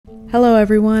Hello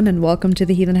everyone, and welcome to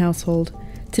the Heathen household.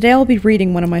 Today I'll be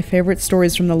reading one of my favorite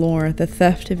stories from the lore, The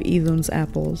Theft of Iðunn's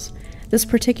Apples. This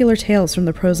particular tale is from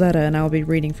the Prosetta, and I'll be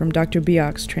reading from Dr.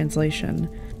 Biak's translation.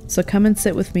 So come and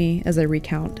sit with me as I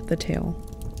recount the tale.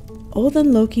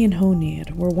 Iðunn, Loki, and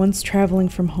Honir were once traveling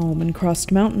from home and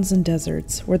crossed mountains and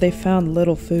deserts, where they found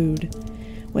little food.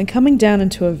 When coming down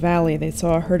into a valley, they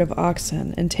saw a herd of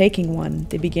oxen, and taking one,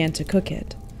 they began to cook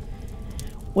it.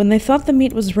 When they thought the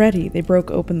meat was ready, they broke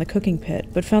open the cooking pit,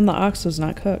 but found the ox was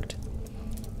not cooked.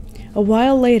 A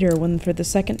while later, when for the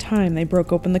second time they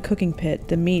broke open the cooking pit,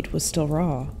 the meat was still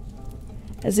raw.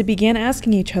 As they began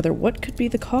asking each other what could be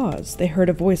the cause, they heard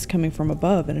a voice coming from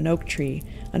above in an oak tree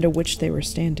under which they were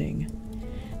standing.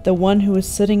 The one who was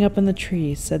sitting up in the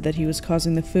tree said that he was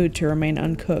causing the food to remain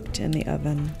uncooked in the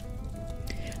oven.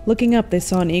 Looking up, they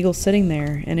saw an eagle sitting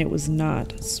there, and it was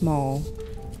not small.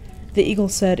 The eagle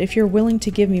said, "If you're willing to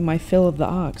give me my fill of the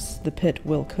ox, the pit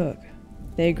will cook."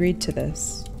 They agreed to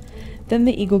this. Then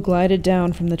the eagle glided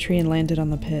down from the tree and landed on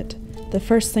the pit. The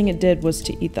first thing it did was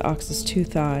to eat the ox's 2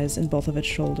 thighs and both of its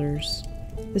shoulders.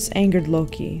 This angered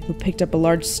Loki, who picked up a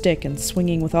large stick and,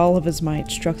 swinging with all of his might,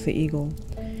 struck the eagle.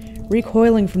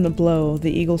 Recoiling from the blow,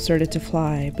 the eagle started to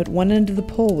fly, but one end of the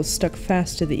pole was stuck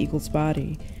fast to the eagle's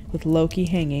body, with Loki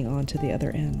hanging onto the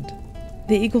other end.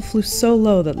 The eagle flew so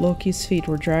low that Loki's feet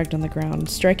were dragged on the ground,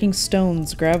 striking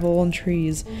stones, gravel, and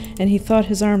trees, and he thought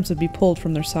his arms would be pulled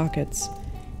from their sockets.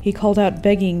 He called out,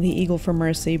 begging the eagle for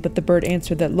mercy, but the bird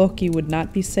answered that Loki would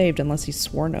not be saved unless he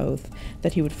swore an oath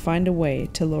that he would find a way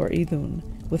to lure Iðunn,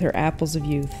 with her apples of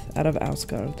youth, out of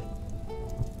Asgard.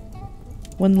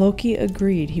 When Loki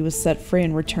agreed, he was set free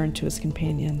and returned to his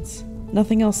companions.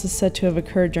 Nothing else is said to have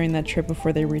occurred during that trip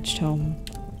before they reached home.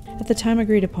 At the time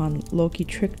agreed upon, Loki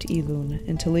tricked Iðunn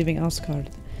into leaving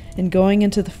Asgard and going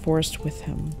into the forest with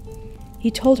him. He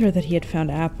told her that he had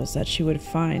found apples that she would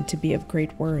find to be of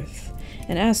great worth,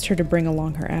 and asked her to bring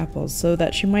along her apples so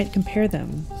that she might compare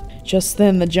them. Just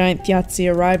then the giant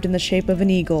Thjatsi arrived in the shape of an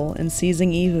eagle, and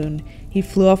seizing Iðunn, he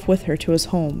flew off with her to his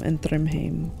home in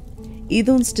Thrymheim.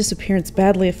 Iðunn's disappearance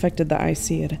badly affected the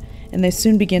Aesir, and they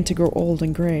soon began to grow old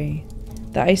and gray.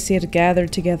 The Aesir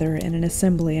gathered together in an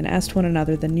assembly and asked one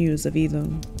another the news of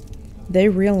Iðunn. They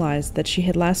realized that she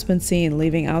had last been seen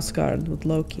leaving Asgard with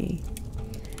Loki.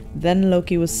 Then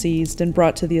Loki was seized and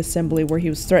brought to the assembly, where he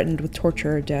was threatened with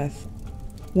torture or death.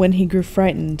 When he grew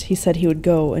frightened, he said he would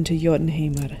go into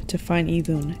Jotunheimr to find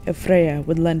Iðunn if Freyja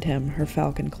would lend him her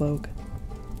falcon cloak.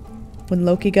 When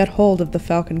Loki got hold of the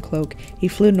falcon cloak, he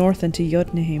flew north into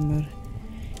Jotunheimr.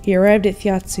 He arrived at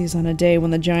Thjatsi's on a day when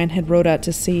the giant had rowed out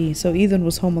to sea, so Iðunn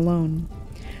was home alone.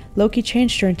 Loki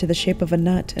changed her into the shape of a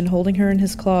nut, and holding her in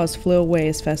his claws flew away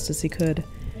as fast as he could.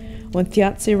 When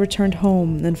Thjatsi returned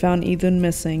home and found Iðunn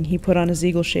missing, he put on his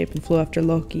eagle shape and flew after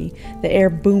Loki, the air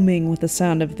booming with the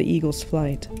sound of the eagle's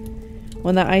flight.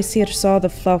 When the Aesir saw the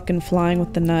falcon flying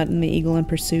with the nut and the eagle in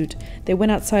pursuit, they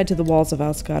went outside to the walls of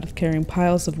Asgard, carrying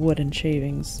piles of wood and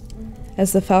shavings.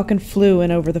 As the falcon flew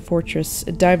in over the fortress,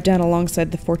 it dived down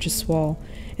alongside the fortress wall,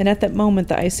 and at that moment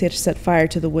the Aesir set fire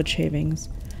to the wood shavings.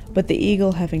 But the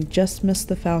eagle, having just missed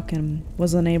the falcon,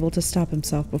 was unable to stop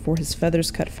himself before his feathers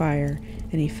caught fire,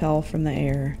 and he fell from the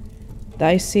air. The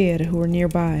Aesir, who were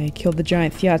nearby, killed the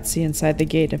giant Thjatsi inside the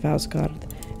gate of Asgard,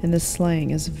 and this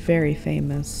slaying is very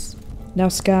famous. Now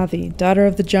Skathi, daughter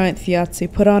of the giant Thjatsi,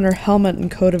 put on her helmet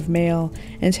and coat of mail,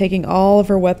 and taking all of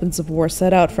her weapons of war,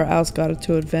 set out for Asgard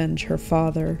to avenge her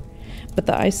father. But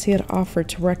the Aesir offered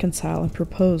to reconcile and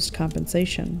proposed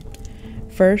compensation.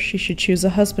 First, she should choose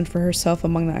a husband for herself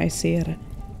among the Aesir,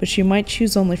 but she might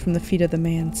choose only from the feet of the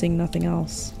man, seeing nothing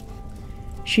else.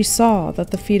 She saw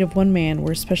that the feet of one man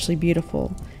were especially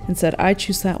beautiful, and said, "I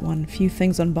choose that one, few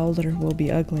things on Baldur will be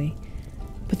ugly."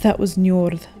 But that was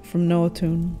Njord from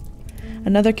Noatun.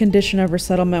 Another condition of her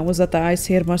settlement was that the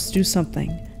Aesir must do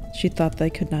something she thought they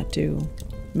could not do,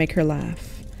 make her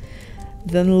laugh.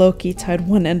 Then Loki tied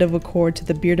one end of a cord to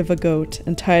the beard of a goat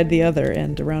and tied the other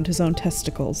end around his own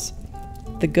testicles.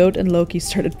 The goat and Loki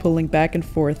started pulling back and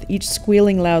forth, each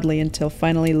squealing loudly, until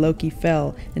finally Loki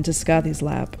fell into Skathi's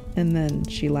lap, and then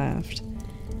she laughed.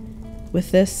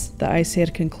 With this, the Aesir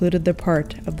concluded their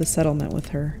part of the settlement with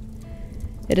her.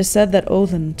 It is said that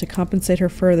Iðunn, to compensate her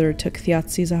further, took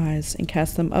Thjatsi's eyes and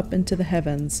cast them up into the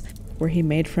heavens, where he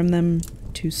made from them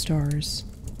 2 stars.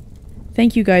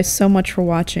 Thank you guys so much for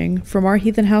watching. From our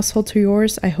heathen household to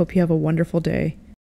yours, I hope you have a wonderful day.